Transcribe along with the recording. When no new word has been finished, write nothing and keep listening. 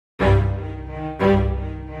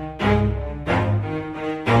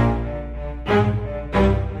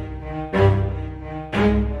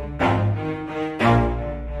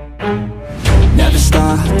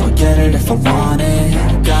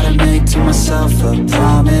a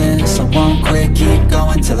promise. I won't quit, keep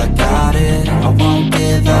going till I got it. I won't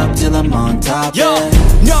give up till I'm on top. Yo,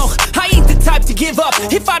 no, I ain't the type to give up.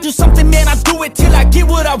 If I do something, man, I do it till I get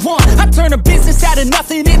what I want. I turn a business out of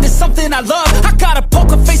nothing into something I love. I got a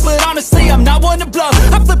poker face, but honestly, I'm not one to bluff.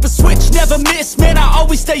 I flip a switch, never miss, man, I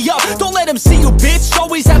always stay up. Don't let them see you, bitch,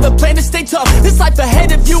 always have a plan to stay tough. This life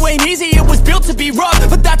ahead of you ain't easy, it was built to be rough.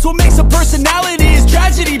 But that's what makes a personality, is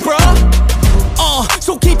tragedy, bruh.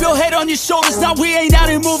 So keep your head on your shoulders. Now we ain't out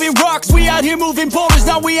here moving rocks, we out here moving boulders.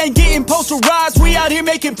 Now we ain't getting posterized, we out here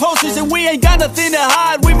making posters. And we ain't got nothing to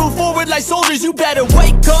hide, we move forward like soldiers. You better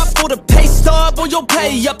wake up for the pay stub, or you'll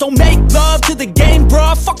pay up. Don't make love to the game,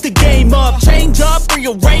 bruh, fuck the game up. Change up,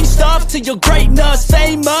 rearrange stuff to your greatness.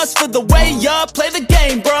 Famous for the way up, play the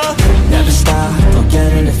game, bruh. Never stop, I'll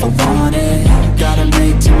get it if I want it. Gotta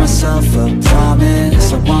make to myself a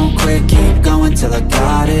promise. I won't quit, keep going till I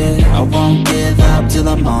got it. I won't give up till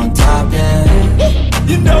I'm on top, yeah.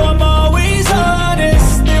 You know I'm always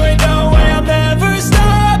honest, there ain't no way I'm ever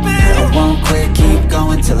stopping. I won't quit, keep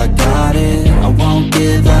going till I got it. I won't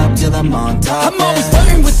give up till I'm on top, I'm always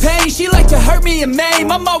flirting with pain, she like to hurt me and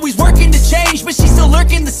maim. I'm always working to change, but she's still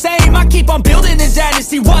lurking the same. I keep on building a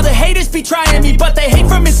dynasty while the haters be trying me. But they hate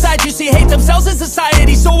from inside, you see, hate themselves in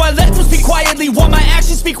society. So I let them speak quietly while my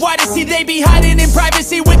actions speak wider. See, they be hiding in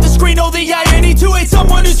privacy with the screen, oh the irony. To hate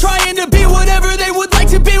someone who's trying to be whatever they would like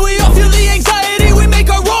to be. We all feel the anxiety, we make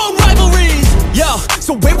our own rivalries. Yo,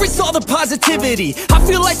 so where is all the positivity? I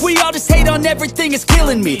feel like we all just hate on everything, it's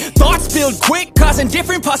killing me. Thoughts build quick, causing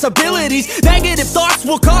different possibilities. Negative thoughts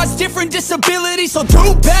will cause different disabilities. So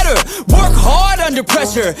do better, work hard under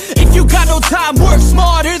pressure. If you got no time, work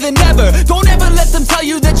smarter than ever. Don't ever let them tell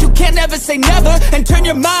you that you can't ever say never. And turn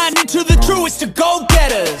your mind into the truest of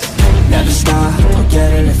go-getters. Never stop, I'll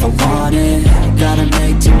get it if I want it. Gotta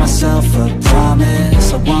make to myself a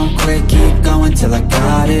promise. I won't quit, keep going till I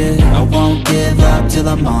got it. I won't give up till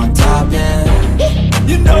I'm on top, yeah.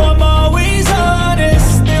 You know I'm always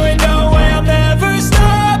honest, there ain't no way I'm ever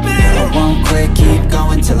stopping. I won't quit, keep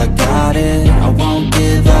going till I got it. I won't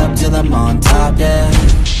give up till I'm on top, yeah.